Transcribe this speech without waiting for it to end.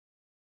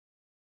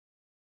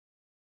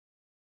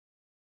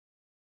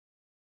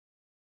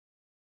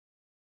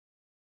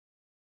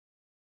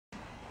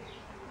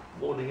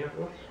morning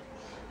everyone.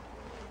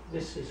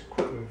 This is a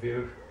quick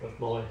review of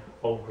my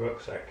old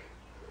rucksack.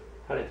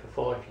 Had it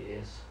for 5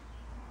 years.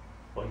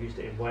 I used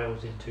it in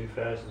Wales in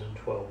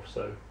 2012,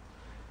 so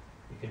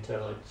you can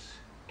tell it's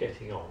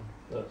getting on,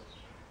 but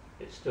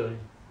it's still in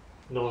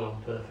nigh on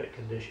perfect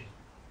condition.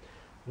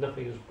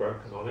 Nothing is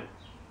broken on it.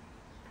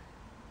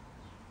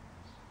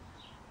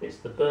 It's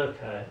the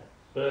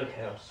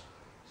Berghaus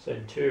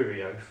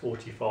Centurio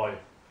 45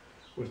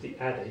 with the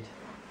added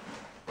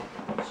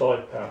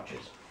side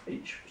pouches.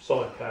 Each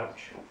side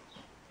pouch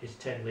is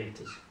 10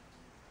 litres,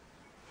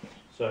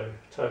 so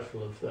a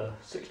total of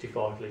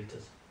 65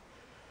 litres.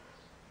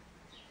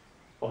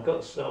 I've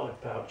got the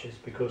side pouches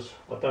because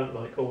I don't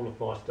like all of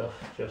my stuff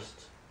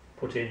just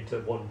put into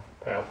one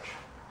pouch,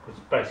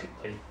 because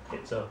basically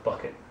it's a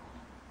bucket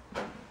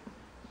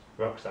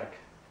rucksack,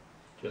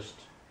 just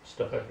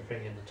stuff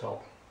everything in the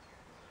top.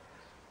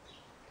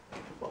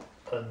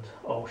 And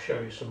I'll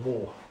show you some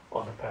more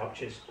on the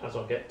pouches as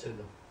I get to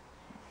them.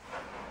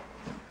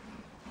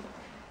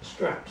 The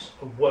straps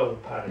are well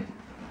padded,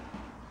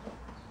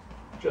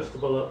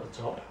 adjustable at the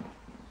top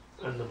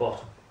and the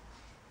bottom,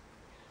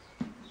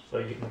 so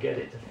you can get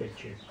it to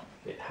fit you.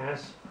 It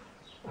has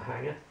a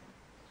hanger,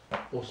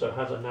 also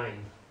has a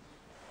name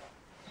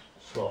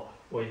slot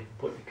where you can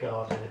put your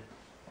card in it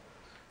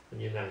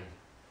and your name.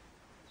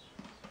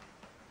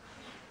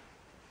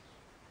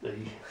 The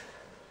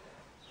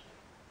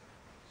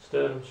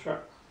sternum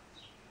strap,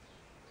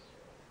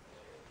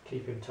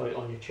 keep him tight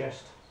on your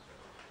chest.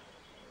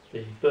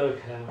 The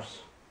Berghaus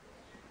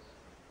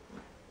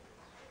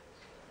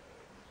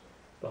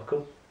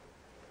buckle,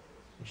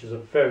 which is a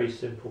very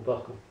simple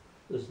buckle.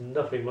 There's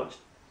nothing much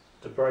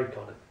to break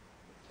on it.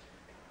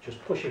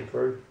 Just push him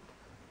through,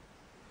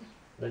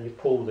 then you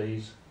pull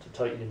these to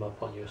tighten him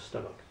up on your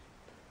stomach,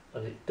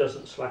 and it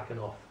doesn't slacken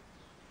off.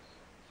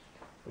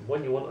 And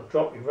when you want to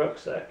drop your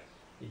rucksack,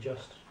 you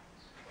just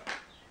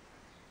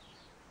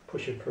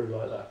push him through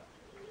like that.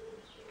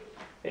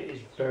 It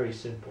is very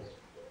simple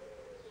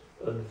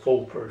and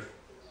foolproof.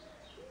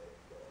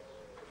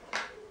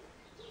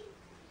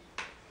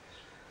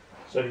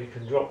 So you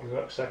can drop your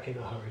rucksack in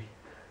a hurry.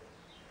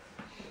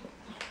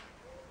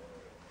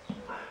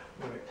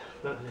 Right,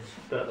 that is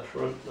about the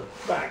front. The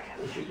back,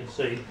 as you can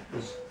see,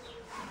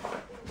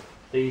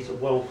 these are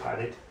well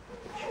padded,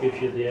 which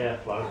gives you the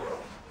airflow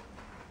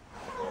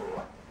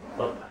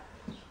up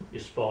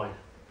your spine.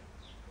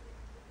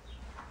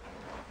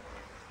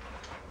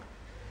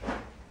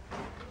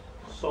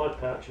 Side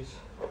pouches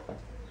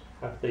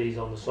have these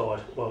on the side,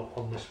 well,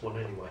 on this one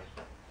anyway.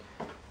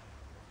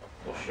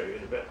 I'll show you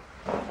in a bit.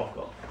 I've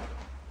got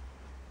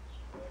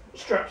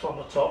straps on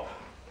the top.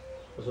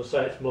 As I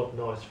say, it's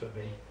modernised for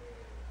me,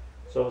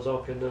 so as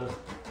I can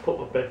put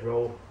my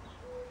bedroll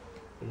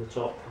in the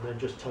top and then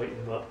just tighten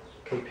him up,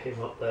 keep him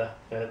up there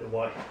out of the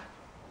way.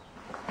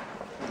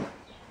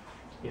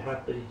 You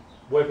have the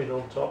webbing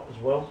on top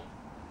as well,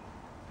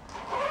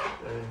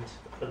 and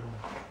a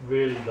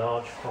really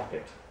large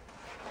pocket.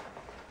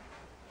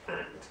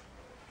 And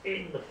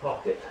in the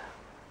pocket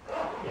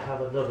you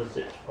have another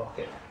zipped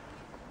pocket,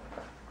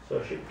 so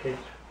you can keep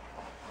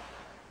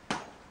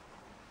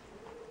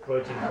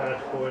writing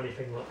pad or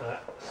anything like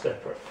that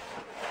separate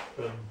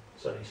from,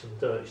 say, some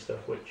dirty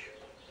stuff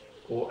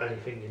or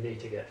anything you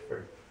need to get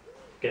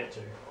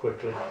to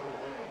quickly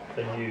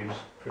and use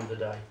through the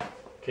day.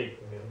 Keep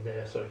them in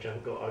there so you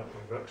haven't got to open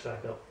your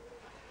rucksack up.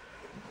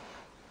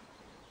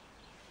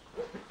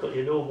 Got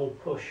your normal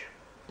push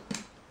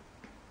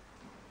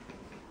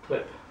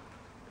clip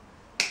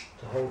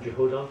to hold your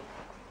hood on,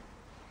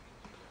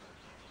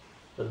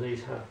 and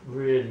these have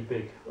really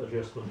big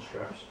adjustment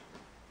straps,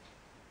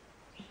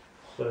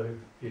 so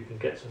you can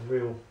get some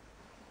real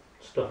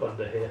stuff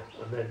under here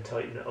and then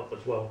tighten it up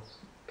as well.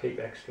 Keep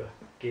extra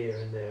gear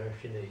in there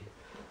if you need.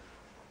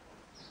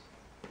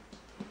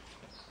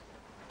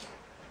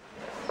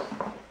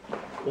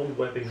 All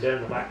webbing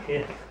down the back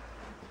here,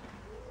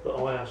 but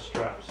I have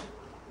straps,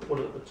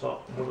 one at the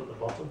top and one at the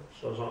bottom,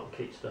 so as I can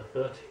keep stuff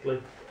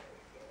vertically,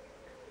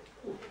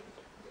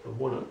 and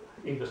one at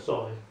either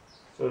side,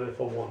 so if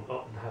I want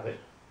I can have it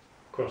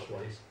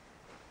crossways.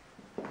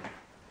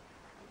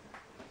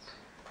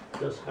 It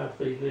does have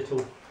the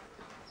little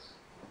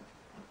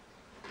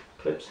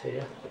clips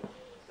here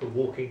for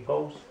walking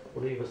poles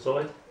on either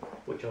side,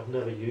 which I've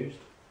never used,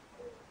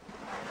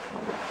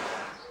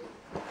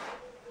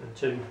 and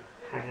two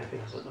hanger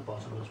things at the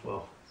bottom as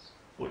well,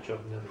 which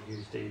I've never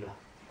used either.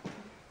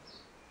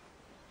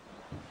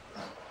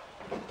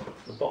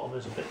 The bottom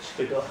is a bit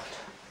scuffed,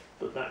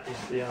 but that is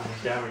the only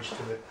damage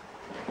to it,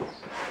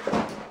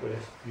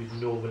 where you'd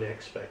normally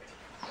expect.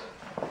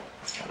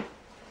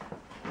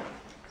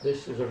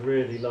 This is a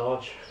really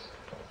large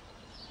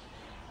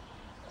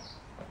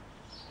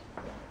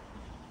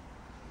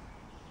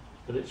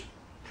and it's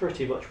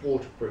pretty much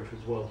waterproof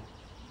as well.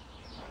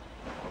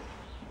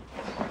 I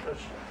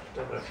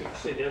don't know if you can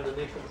see the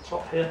underneath of the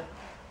top here.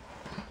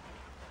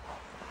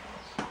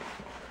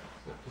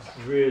 It's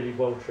really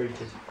well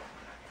treated.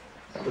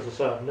 As I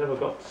say, I've never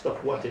got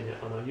stuff wet in it,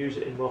 and I use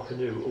it in my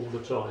canoe all the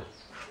time.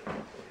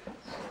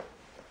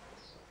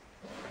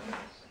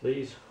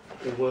 These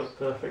will work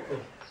perfectly.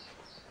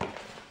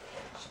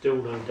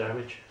 Still no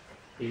damage,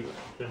 even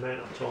the amount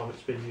of time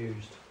it's been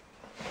used.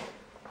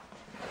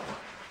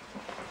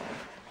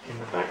 In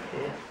the back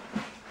here,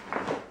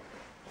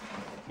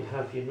 you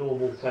have your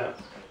normal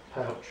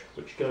pouch,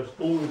 which goes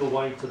all the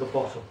way to the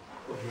bottom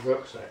of your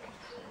rucksack,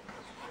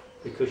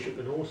 because you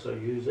can also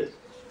use it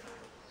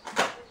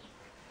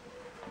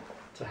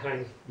to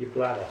hang your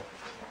bladder.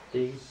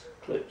 These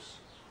clips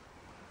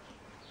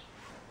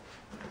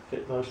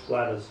fit most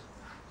bladders.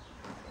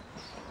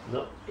 And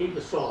on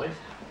either side,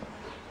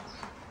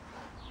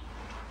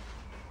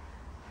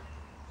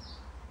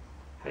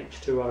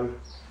 H2O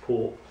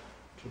port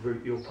to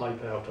route your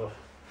pipe out of.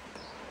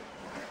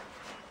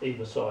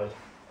 Either side.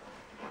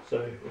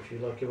 So if you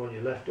like it on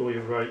your left or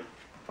your right,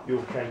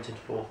 you're catered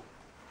for.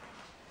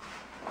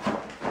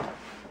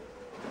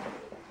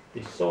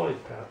 The side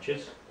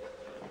pouches,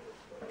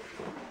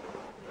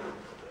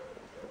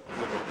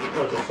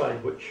 as I say,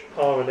 which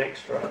are an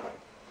extra,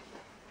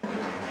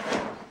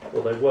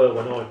 well, they were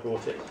when I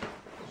brought it,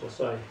 as I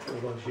say, all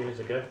those years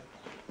ago.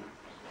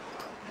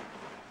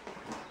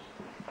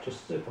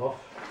 Just zip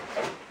off,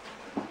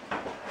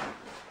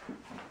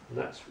 and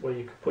that's where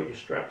you can put your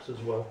straps as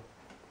well.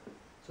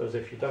 So as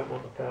if you don't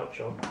want the pouch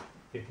on,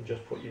 you can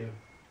just put your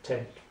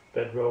tent,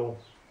 bedroll,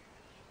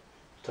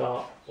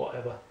 tarp,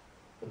 whatever,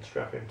 and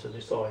strap him to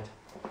the side.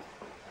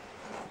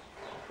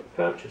 The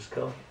pouches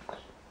come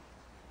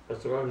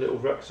as their own little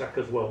rucksack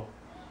as well,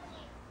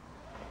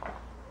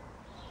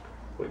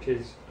 which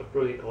is a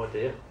brilliant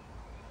idea.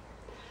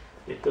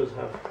 It does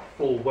have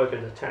 4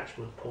 webbing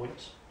attachment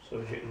points, so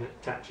as you can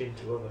attach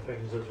into other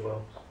things as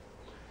well.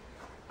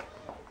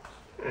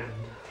 And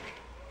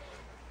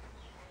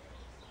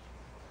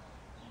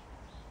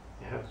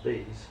you have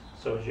these,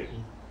 so as you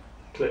can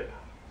clip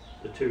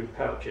the 2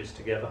 pouches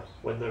together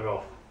when they're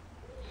off.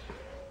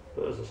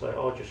 But as I say,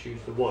 I'll just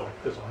use the one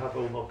because I have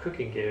all my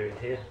cooking gear in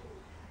here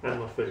and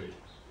my food.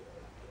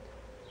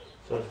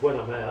 So as when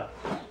I'm out,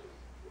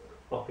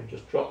 I can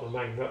just drop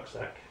my main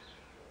rucksack,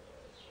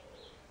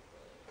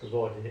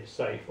 providing it's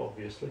safe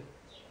obviously,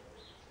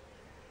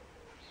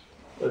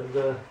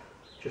 and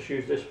just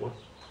use this one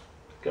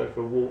to go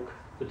for a walk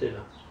for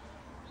dinner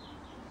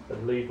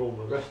and leave all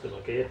the rest of my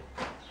gear,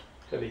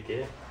 heavy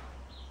gear,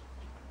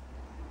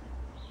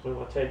 on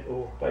my tent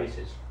or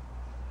bases.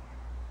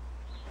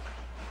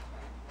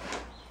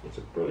 It's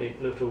a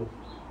brilliant little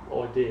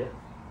idea,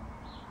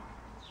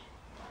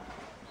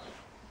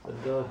 and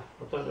I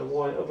don't know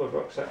why other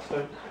rucksacks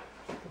don't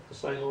have the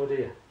same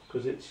idea,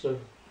 because it's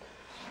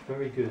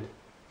very good.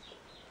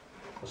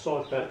 The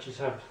side pouches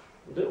have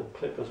a little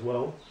clip as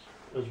well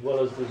as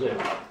the zip.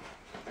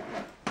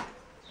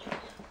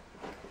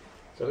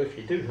 So if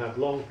you do have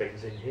long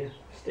things in here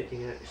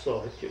sticking out your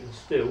side, you can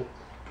still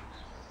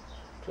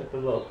clip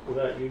them up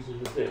without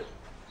using the zip.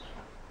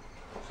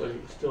 So you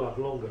can still have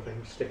longer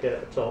things stick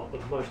out the top,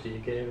 but most of your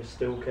gear is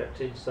still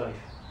kept in safe.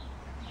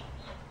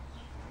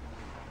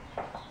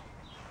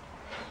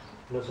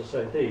 And as I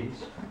say,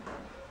 these,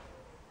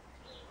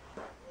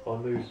 I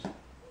moved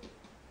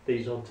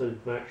these onto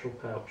my actual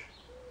pouch.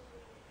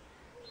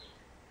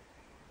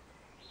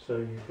 So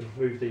you can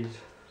move these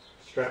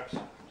straps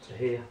to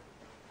here.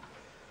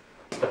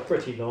 They're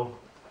pretty long,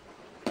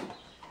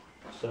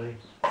 so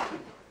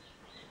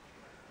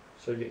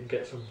you can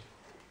get some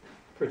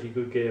pretty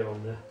good gear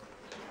on there.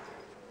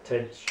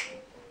 Tents,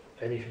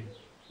 anything,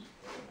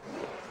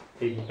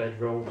 even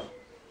bedrolls,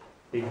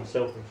 even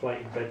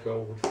self-inflating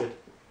bedroll would fit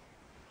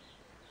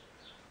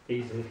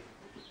easily.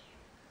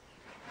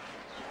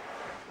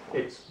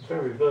 It's a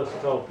very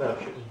versatile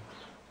pouch. You can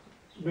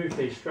move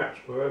these straps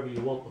wherever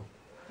you want them,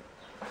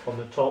 on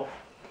the top,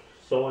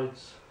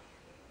 sides.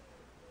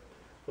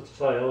 As I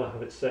say, I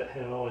have it set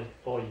how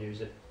I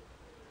use it,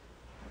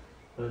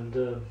 and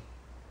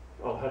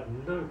I've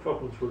had no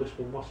problems with this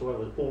one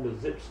whatsoever. All the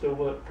zips still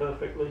work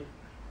perfectly.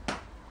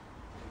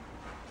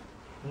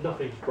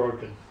 Nothing's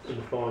broken in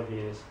the 5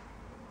 years.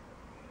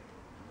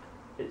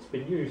 It's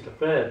been used a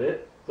fair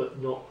bit, but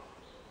not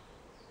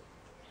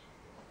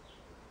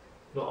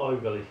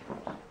overly.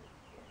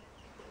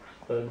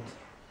 And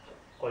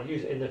I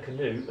use it in the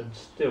canoe, and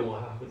still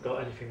I haven't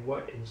got anything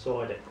wet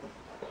inside it.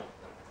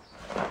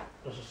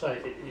 As I say,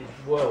 it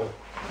is well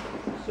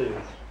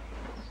sealed.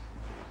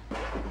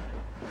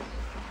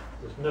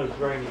 There's no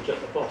drainage at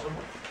the bottom,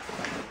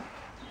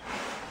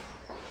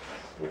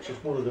 which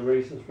is one of the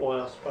reasons why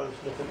I suppose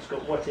nothing's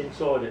got wet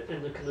inside it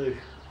in the canoe.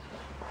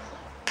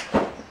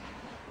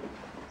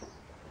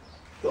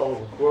 But I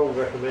would well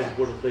recommend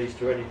one of these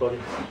to anybody.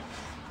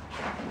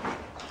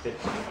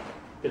 It's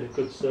been a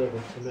good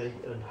servant to me,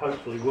 and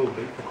hopefully will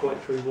be for quite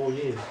a few more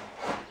years.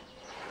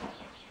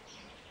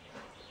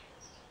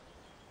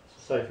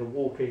 So for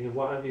walking and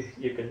what have you,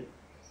 you can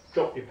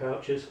drop your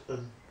pouches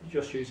and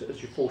just use it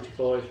as your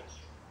 45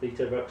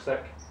 litre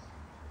rucksack.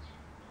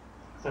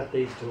 Add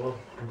these two on,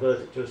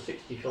 convert it to a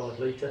 65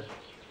 litre,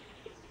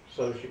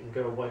 so as you can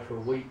go away for a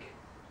week.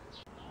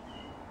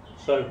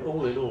 So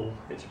all in all,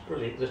 it's a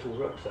brilliant little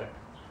rucksack,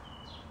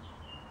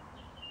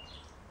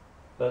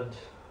 and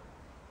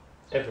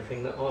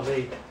everything that I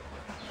need.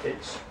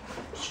 It's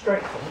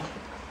strengthened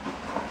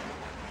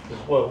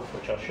as well,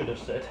 which I should have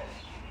said.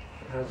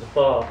 It has a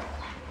bar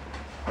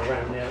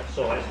around the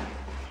outside,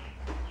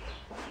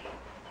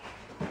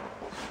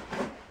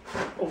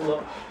 all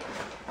up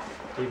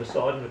either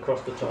side and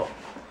across the top,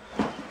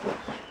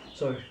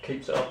 so it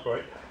keeps it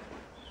upright.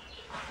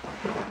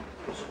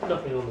 There's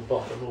nothing on the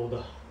bottom or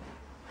the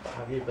what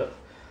have you, but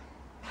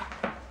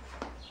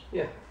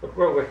yeah, I'd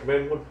well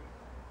recommend one,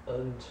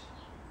 and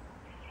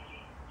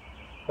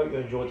hope you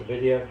enjoyed the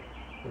video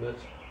and that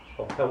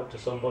I'll help to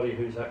somebody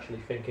who's actually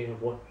thinking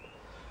of one.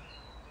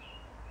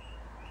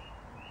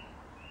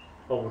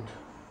 I would,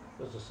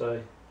 as I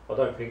say, I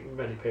don't think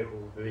many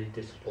people will be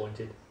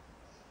disappointed.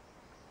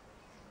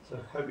 So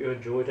hope you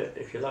enjoyed it.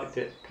 If you liked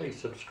it, please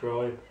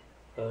subscribe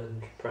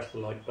and press the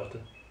like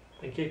button.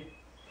 Thank you.